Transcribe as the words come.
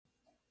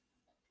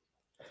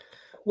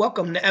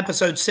Welcome to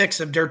episode 6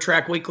 of Dirt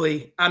Track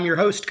Weekly. I'm your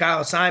host,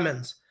 Kyle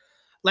Simons.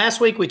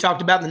 Last week, we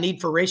talked about the need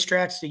for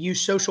racetracks to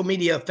use social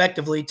media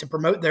effectively to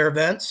promote their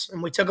events,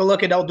 and we took a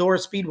look at Eldora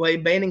Speedway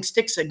banning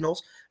stick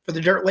signals for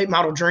the Dirt Late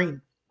Model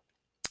Dream.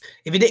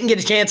 If you didn't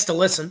get a chance to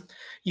listen,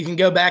 you can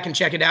go back and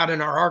check it out in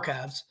our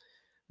archives.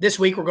 This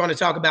week, we're going to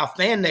talk about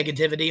fan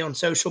negativity on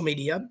social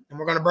media, and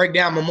we're going to break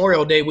down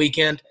Memorial Day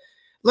weekend,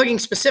 looking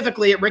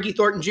specifically at Ricky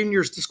Thornton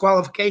Jr.'s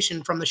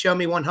disqualification from the Show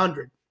Me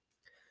 100.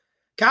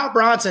 Kyle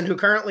Bronson, who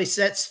currently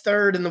sits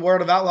third in the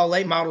World of Outlaw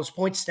Late Models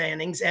point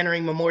standings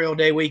entering Memorial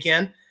Day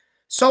weekend,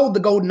 sold the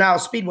Golden Isle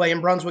Speedway in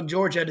Brunswick,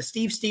 Georgia to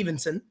Steve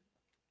Stevenson,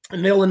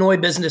 an Illinois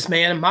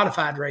businessman and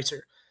modified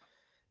racer.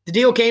 The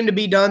deal came to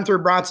be done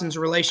through Bronson's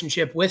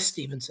relationship with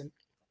Stevenson.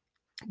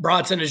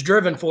 Bronson has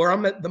driven for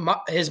him at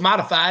his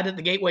modified at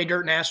the Gateway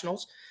Dirt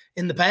Nationals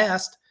in the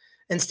past,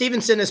 and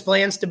Stevenson has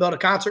plans to build a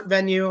concert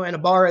venue and a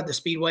bar at the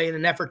Speedway in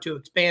an effort to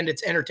expand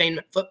its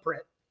entertainment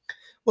footprint.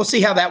 We'll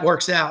see how that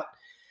works out.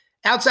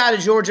 Outside of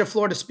Georgia,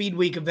 Florida Speed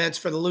Week events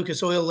for the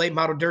Lucas Oil Late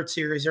Model Dirt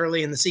Series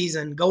early in the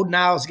season, Golden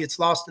Isles gets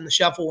lost in the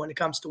shuffle when it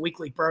comes to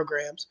weekly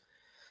programs.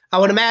 I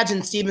would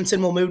imagine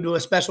Stevenson will move to a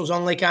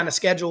specials-only kind of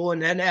schedule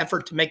in an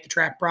effort to make the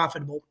track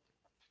profitable.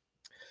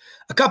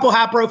 A couple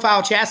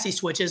high-profile chassis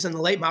switches in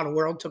the late model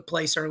world took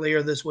place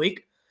earlier this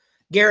week.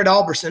 Garrett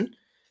Alberson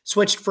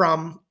switched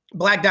from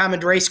Black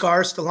Diamond race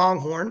cars to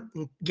Longhorn,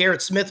 and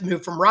Garrett Smith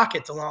moved from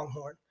Rocket to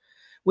Longhorn.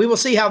 We will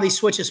see how these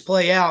switches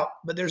play out,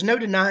 but there's no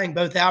denying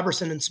both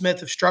Alberson and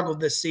Smith have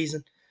struggled this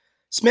season.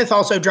 Smith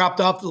also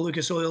dropped off the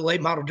Lucas Oil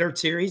Late Model Dirt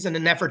Series in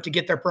an effort to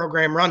get their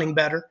program running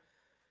better.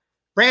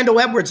 Randall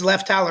Edwards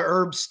left Tyler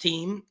Erb's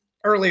team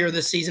earlier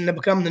this season to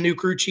become the new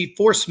crew chief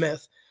for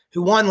Smith,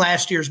 who won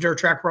last year's Dirt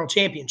Track World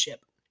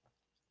Championship.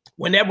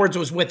 When Edwards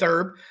was with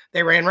Erb,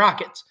 they ran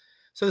Rockets.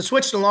 So the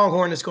switch to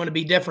Longhorn is going to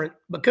be different,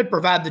 but could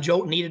provide the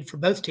jolt needed for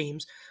both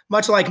teams,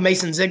 much like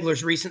Mason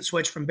Ziegler's recent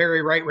switch from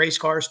Barry Wright race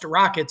cars to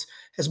Rockets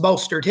has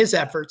bolstered his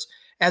efforts,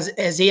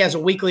 as he has a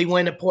weekly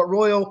win at Port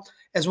Royal,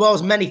 as well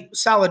as many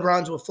solid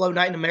runs with Flow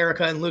Night in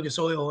America and Lucas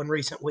Oil in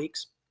recent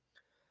weeks.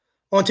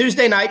 On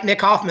Tuesday night,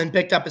 Nick Hoffman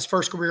picked up his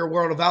first career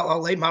World of Outlaw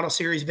Late Model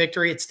Series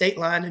victory at State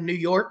Line in New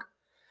York.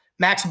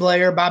 Max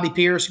Blair, Bobby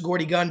Pierce,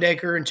 Gordy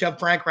Gundaker, and Chubb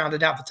Frank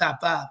rounded out the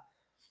top 5.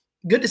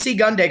 Good to see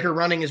Gundaker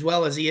running as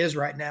well as he is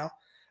right now.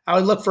 I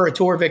would look for a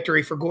tour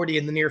victory for Gordy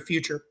in the near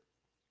future.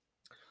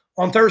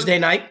 On Thursday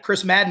night,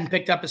 Chris Madden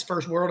picked up his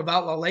first World of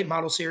Outlaw Late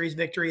Model Series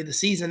victory of the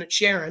season at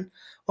Sharon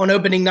on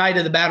opening night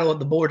of the Battle at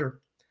the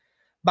Border.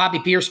 Bobby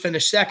Pierce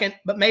finished second,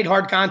 but made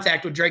hard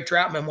contact with Drake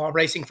Troutman while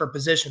racing for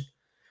position.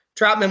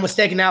 Troutman was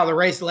taken out of the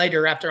race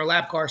later after a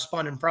lap car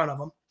spun in front of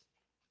him.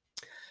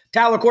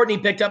 Tyler Courtney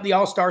picked up the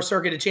All-Star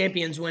Circuit of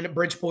Champions win at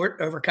Bridgeport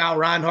over Kyle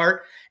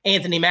Reinhart,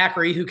 Anthony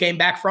Macri, who came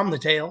back from the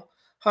tail,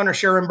 Hunter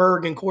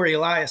Schurenberg, and Corey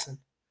Eliason.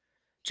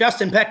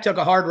 Justin Peck took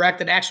a hard wreck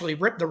that actually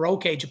ripped the roll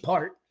cage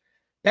apart.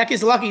 Peck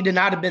is lucky to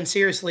not have been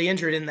seriously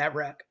injured in that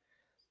wreck.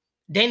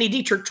 Danny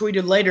Dietrich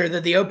tweeted later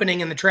that the opening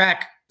in the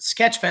track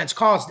sketch fence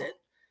caused it.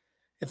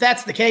 If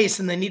that's the case,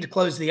 then they need to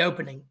close the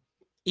opening.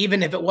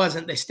 Even if it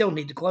wasn't, they still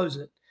need to close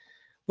it.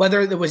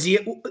 Whether there was the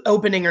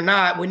opening or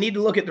not, we need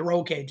to look at the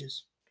roll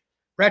cages.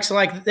 Wrecks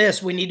like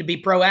this, we need to be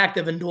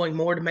proactive in doing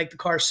more to make the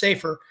cars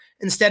safer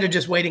instead of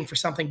just waiting for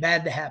something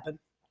bad to happen.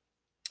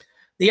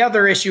 The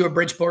other issue of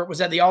Bridgeport was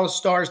that the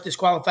All-Stars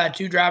disqualified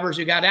 2 drivers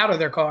who got out of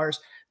their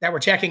cars that were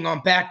checking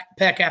on Peck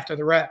after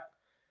the wreck.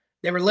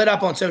 They were lit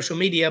up on social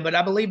media, but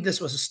I believe this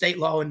was a state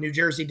law and New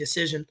Jersey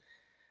decision.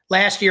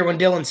 Last year when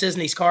Dylan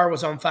Cisney's car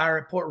was on fire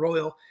at Port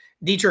Royal,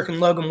 Dietrich and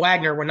Logan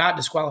Wagner were not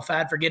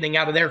disqualified for getting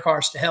out of their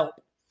cars to help.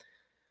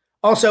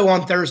 Also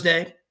on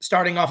Thursday,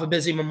 starting off a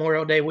busy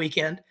Memorial Day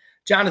weekend,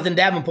 Jonathan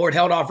Davenport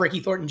held off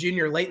Ricky Thornton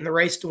Jr. late in the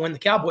race to win the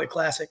Cowboy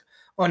Classic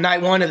on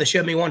night 1 of the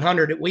Show Me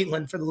 100 at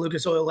Wheatland for the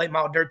Lucas Oil Late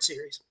Model Dirt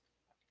Series.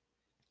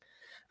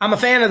 I'm a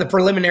fan of the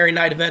preliminary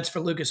night events for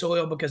Lucas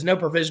Oil because no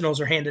provisionals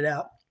are handed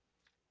out.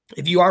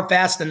 If you aren't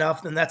fast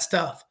enough, then that's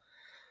tough.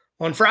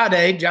 On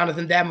Friday,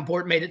 Jonathan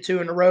Davenport made it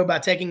 2 in a row by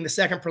taking the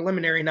second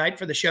preliminary night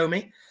for the Show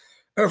Me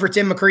over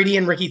Tim McCready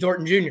and Ricky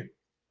Thornton Jr.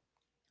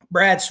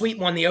 Brad Sweet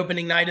won the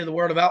opening night of the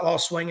World of Outlaw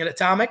swing at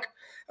Atomic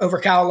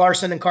over Kyle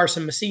Larson and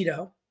Carson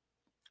Macedo.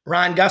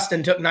 Ryan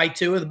Gustin took night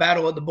 2 of the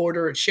Battle at the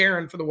Border at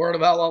Sharon for the World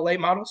of Outlaw Late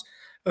Models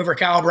over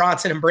Kyle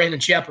Bronson and Brandon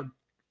Shepard.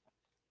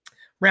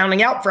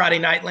 Rounding out Friday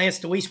night, Lance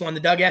DeWeese won the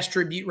Doug Ash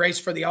Tribute race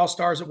for the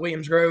All-Stars at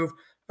Williams Grove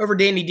over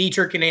Danny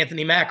Dietrich and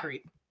Anthony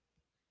Macri.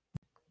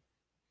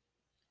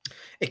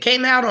 It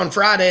came out on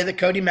Friday that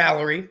Cody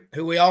Mallory,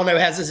 who we all know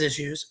has his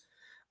issues,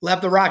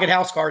 left the Rocket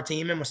House Car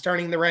team and was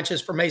turning the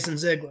wrenches for Mason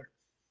Ziegler.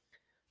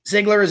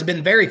 Ziegler has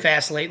been very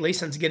fast lately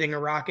since getting a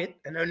Rocket,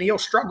 and O'Neill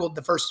struggled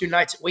the first 2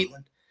 nights at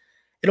Wheatland.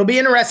 It'll be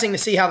interesting to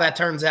see how that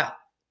turns out.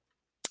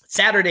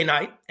 Saturday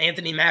night,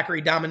 Anthony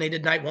Macri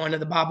dominated night 1 of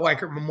the Bob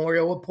Weichert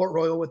Memorial at Port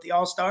Royal with the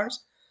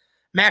All-Stars.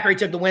 Macri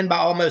took the win by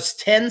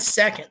almost 10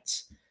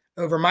 seconds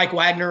over Mike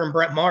Wagner and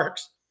Brett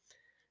Marks.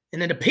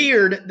 And it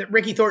appeared that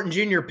Ricky Thornton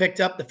Jr.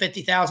 picked up the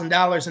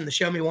 $50,000 in the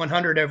Show Me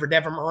 100 over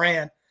Devin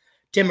Moran,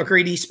 Tim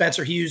McCready,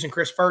 Spencer Hughes, and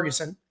Chris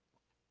Ferguson.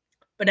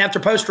 But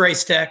after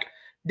post-race tech,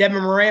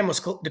 Devin Moran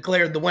was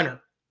declared the winner.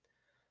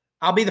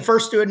 I'll be the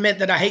first to admit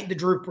that I hate the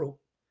Droop rule.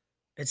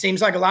 It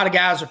seems like a lot of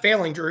guys are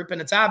failing Droop,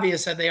 and it's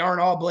obvious that they aren't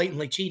all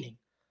blatantly cheating.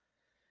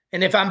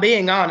 And if I'm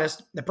being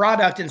honest, the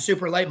product in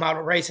super late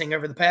model racing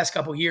over the past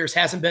couple years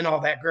hasn't been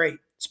all that great,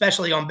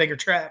 especially on bigger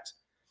tracks.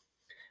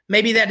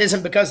 Maybe that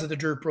isn't because of the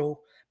Droop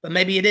rule, but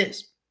maybe it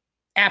is.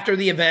 After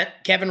the event,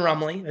 Kevin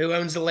Rumley, who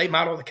owns the late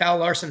model that Kyle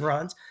Larson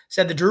runs,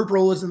 said the Droop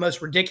rule is the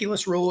most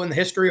ridiculous rule in the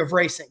history of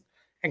racing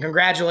and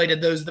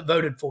congratulated those that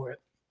voted for it.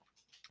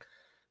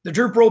 The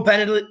Droop rule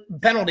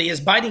penalty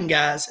is biting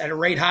guys at a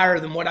rate higher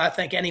than what I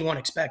think anyone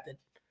expected.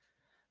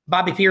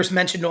 Bobby Pierce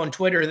mentioned on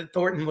Twitter that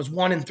Thornton was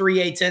 1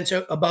 3/8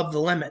 inches above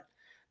the limit.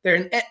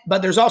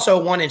 But there's also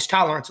a 1-inch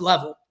tolerance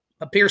level.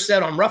 But Pierce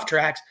said on rough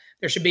tracks,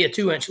 there should be a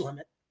 2-inch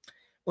limit.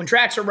 When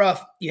tracks are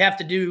rough, you have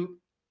to do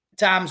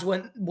times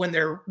when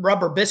their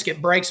rubber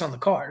biscuit breaks on the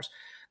cars.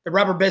 The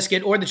rubber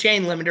biscuit or the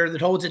chain limiter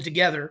that holds it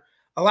together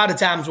a lot of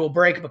times will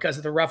break because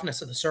of the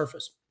roughness of the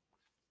surface.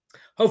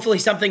 Hopefully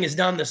something is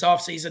done this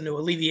offseason to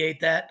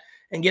alleviate that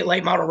and get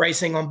late model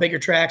racing on bigger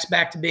tracks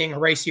back to being a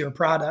racier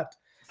product.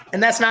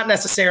 And that's not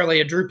necessarily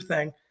a Droop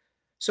thing.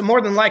 So more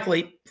than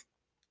likely,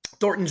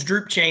 Thornton's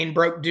Droop chain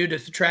broke due to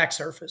the track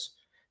surface.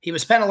 He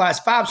was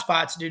penalized 5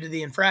 spots due to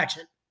the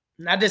infraction.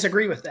 And I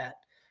disagree with that.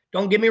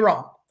 Don't get me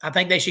wrong. I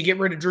think they should get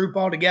rid of Droop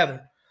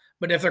altogether.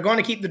 But if they're going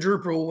to keep the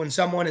Droop rule when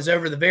someone is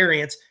over the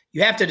variance,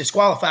 you have to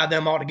disqualify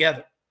them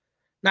altogether.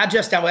 Not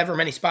just however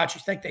many spots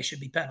you think they should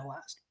be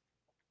penalized.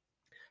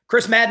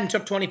 Chris Madden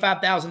took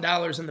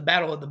 $25,000 in the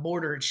Battle of the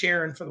Border at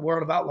Sharon for the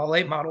World of Outlaw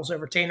late models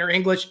over Tanner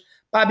English,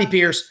 Bobby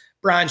Pierce,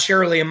 Brian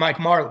Shirley, and Mike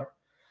Marlar.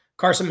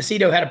 Carson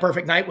Macedo had a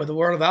perfect night with the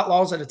World of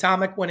Outlaws at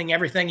Atomic, winning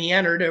everything he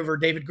entered over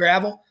David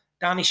Gravel,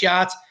 Donnie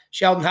Schatz,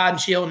 Sheldon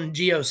Hodenshield, and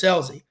Gio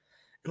Selzy.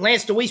 And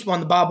Lance DeWeese won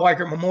the Bob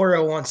Weichert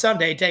Memorial on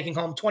Sunday, taking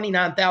home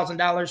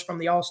 $29,000 from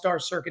the All-Star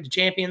Circuit of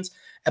Champions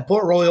at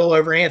Port Royal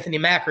over Anthony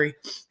Macri,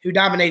 who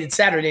dominated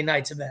Saturday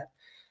night's event.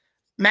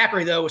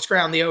 Macri, though, was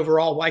crowned the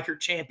overall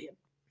Weichert champion.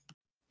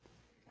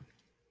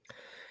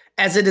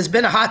 As it has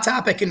been a hot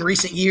topic in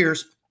recent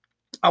years,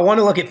 I want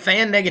to look at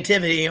fan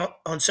negativity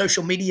on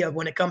social media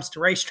when it comes to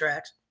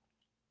racetracks.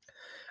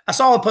 I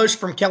saw a post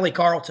from Kelly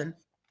Carlton,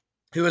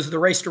 who is the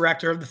race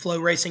director of the Flow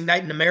Racing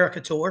Night in America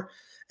Tour,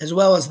 as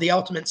well as the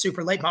Ultimate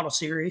Super Late Model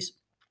Series,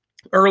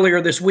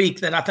 earlier this week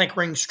that I think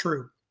rings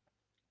true.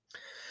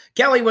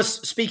 Kelly was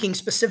speaking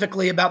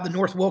specifically about the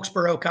North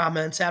Wilkesboro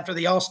comments after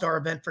the All-Star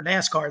event for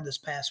NASCAR this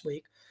past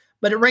week,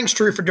 but it rings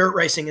true for dirt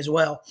racing as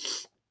well.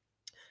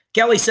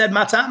 Kelly said,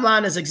 "My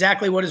timeline is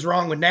exactly what is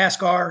wrong with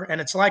NASCAR,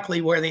 and it's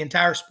likely where the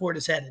entire sport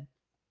is headed.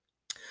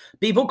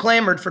 People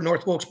clamored for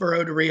North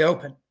Wilkesboro to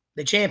reopen.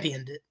 They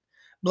championed it,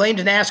 blamed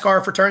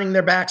NASCAR for turning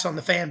their backs on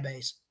the fan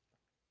base.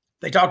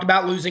 They talked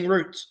about losing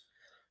roots.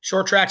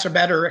 Short tracks are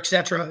better,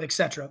 etc.,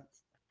 etc.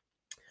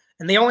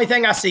 And the only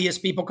thing I see is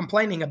people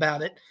complaining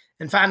about it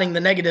and finding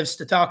the negatives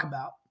to talk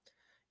about.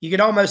 You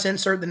could almost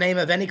insert the name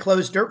of any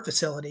closed dirt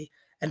facility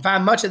and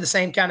find much of the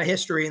same kind of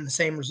history and the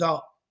same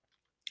result.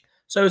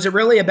 So is it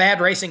really a bad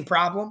racing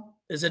problem?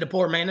 Is it a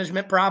poor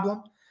management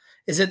problem?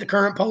 Is it the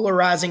current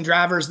polarizing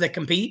drivers that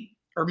compete?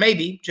 Or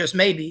maybe, just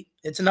maybe,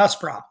 it's an us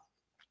problem.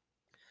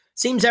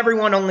 Seems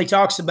everyone only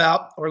talks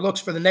about or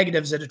looks for the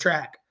negatives at a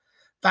track.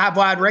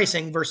 5-wide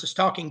racing versus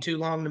talking too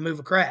long to move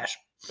a crash.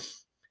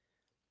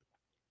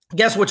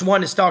 Guess which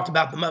one is talked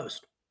about the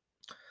most?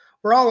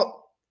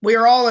 We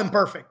are all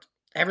imperfect,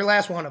 every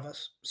last one of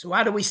us. So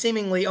why do we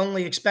seemingly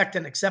only expect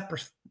and accept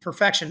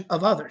perfection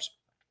of others?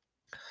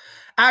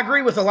 I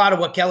agree with a lot of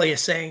what Kelly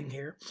is saying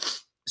here.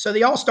 So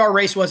the All-Star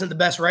race wasn't the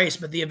best race,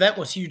 but the event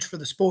was huge for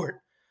the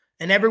sport.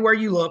 And everywhere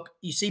you look,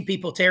 you see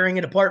people tearing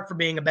it apart for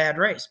being a bad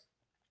race.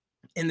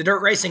 In the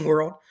dirt racing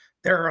world,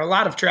 there are a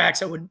lot of tracks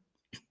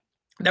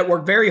that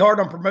work very hard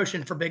on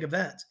promotion for big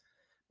events.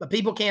 But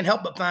people can't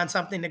help but find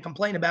something to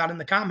complain about in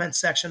the comments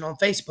section on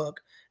Facebook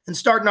and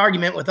start an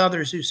argument with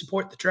others who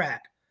support the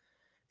track.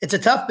 It's a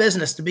tough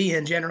business to be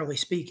in, generally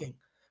speaking.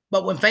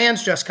 But when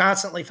fans just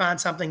constantly find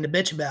something to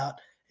bitch about,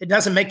 it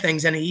doesn't make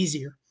things any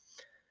easier.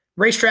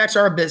 Racetracks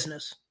are a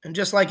business, and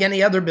just like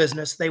any other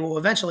business, they will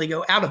eventually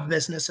go out of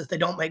business if they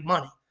don't make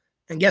money.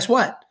 And guess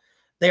what?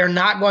 They are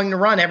not going to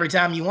run every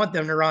time you want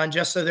them to run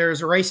just so there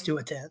is a race to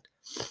attend.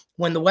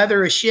 When the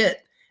weather is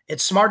shit,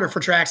 it's smarter for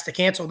tracks to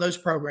cancel those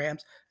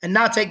programs and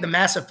not take the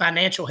massive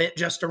financial hit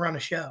just to run a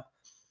show.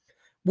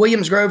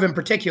 Williams Grove in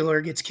particular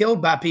gets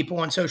killed by people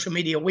on social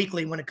media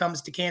weekly when it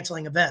comes to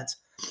canceling events.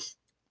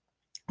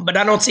 But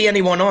I don't see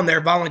anyone on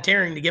there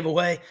volunteering to give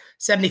away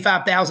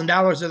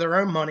 $75,000 of their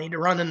own money to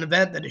run an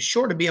event that is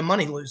sure to be a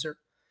money loser.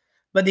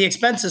 But the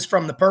expenses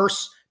from the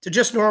purse to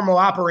just normal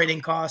operating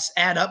costs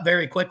add up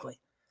very quickly.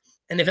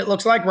 And if it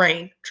looks like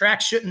rain,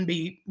 tracks shouldn't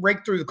be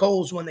raked through the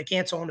coals when they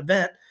cancel an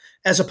event,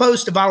 as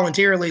opposed to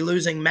voluntarily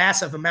losing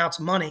massive amounts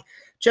of money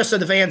just so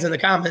the fans in the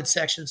comments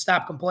section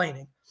stop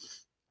complaining.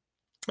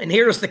 And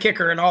here's the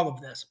kicker in all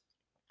of this.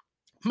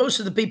 Most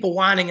of the people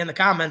whining in the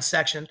comments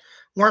section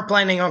weren't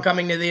planning on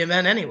coming to the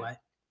event anyway,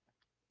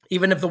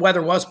 even if the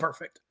weather was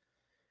perfect.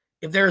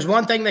 If there is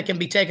one thing that can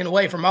be taken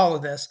away from all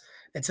of this,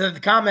 it's that the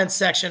comments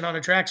section on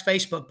a track's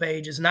Facebook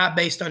page is not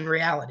based on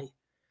reality.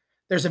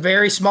 There's a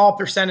very small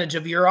percentage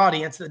of your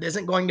audience that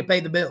isn't going to pay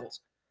the bills.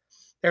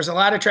 There's a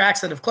lot of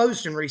tracks that have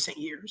closed in recent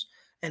years,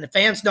 and if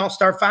fans don't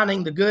start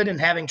finding the good in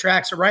having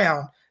tracks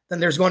around, then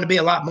there's going to be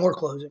a lot more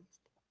closing.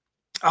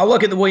 I'll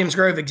look at the Williams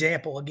Grove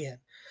example again.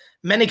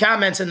 Many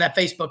comments in that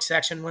Facebook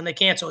section, when they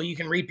cancel, you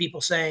can read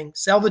people saying,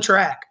 sell the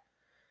track.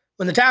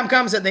 When the time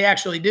comes that they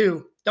actually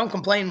do, don't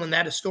complain when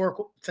that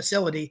historical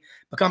facility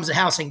becomes a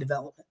housing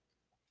development.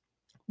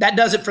 That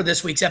does it for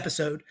this week's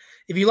episode.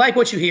 If you like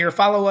what you hear,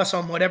 follow us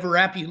on whatever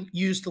app you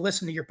use to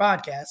listen to your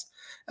podcast,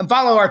 and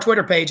follow our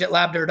Twitter page at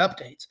LabDirt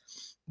Updates.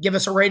 Give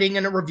us a rating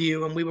and a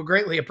review, and we would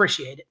greatly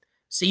appreciate it.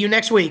 See you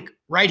next week,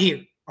 right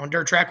here on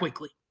Dirt Track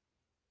Weekly.